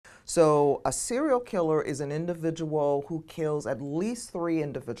So a serial killer is an individual who kills at least 3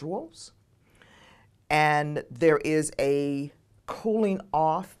 individuals, and there is a cooling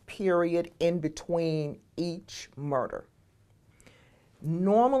off period in between each murder.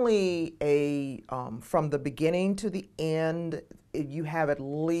 Normally, from the beginning to the end, you have at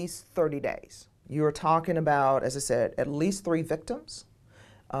least 30 days. You're talking about, as I said, at least 3 victims,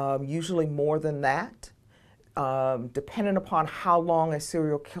 usually more than that. Depending upon how long a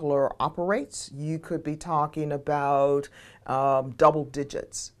serial killer operates, you could be talking about double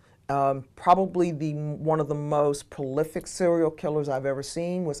digits. Probably one of the most prolific serial killers I've ever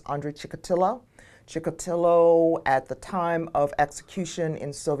seen was Andrei Chikatilo. Chikatilo, at the time of execution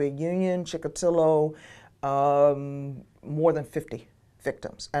in Soviet Union, Chikatilo, more than 50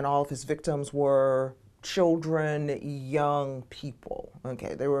 victims, and all of his victims were children, young people.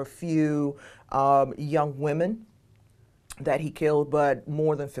 Okay, there were a few young women that he killed, but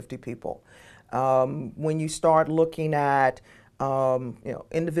more than 50 people. When you start looking at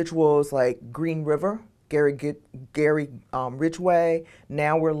individuals like Green River, Gary Ridgway,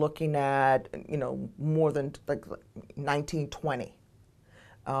 now we're looking at more than like 19, 20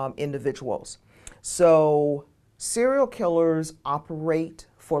 individuals. So serial killers operate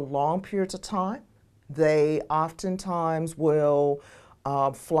for long periods of time. They oftentimes will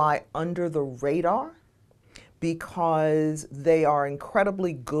fly under the radar because they are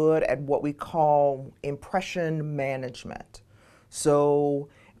incredibly good at what we call impression management. So,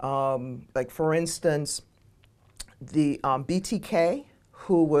 like for instance, the BTK,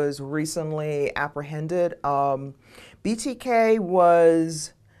 who was recently apprehended, BTK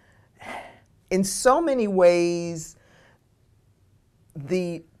was, in so many ways,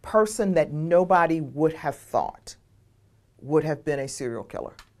 the person that nobody would have thought would have been a serial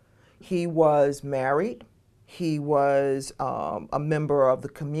killer. He was married. He was a member of the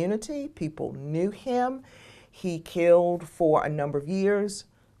community. People knew him. He killed for a number of years,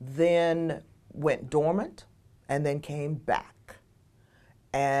 then went dormant, and then came back.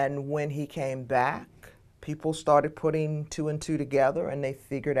 And when he came back, people started putting 2 and 2 together, and they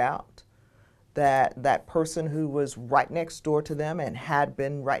figured out that that person who was right next door to them and had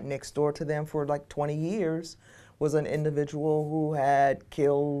been right next door to them for like 20 years was an individual who had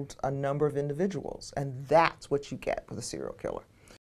killed a number of individuals. And that's what you get with a serial killer.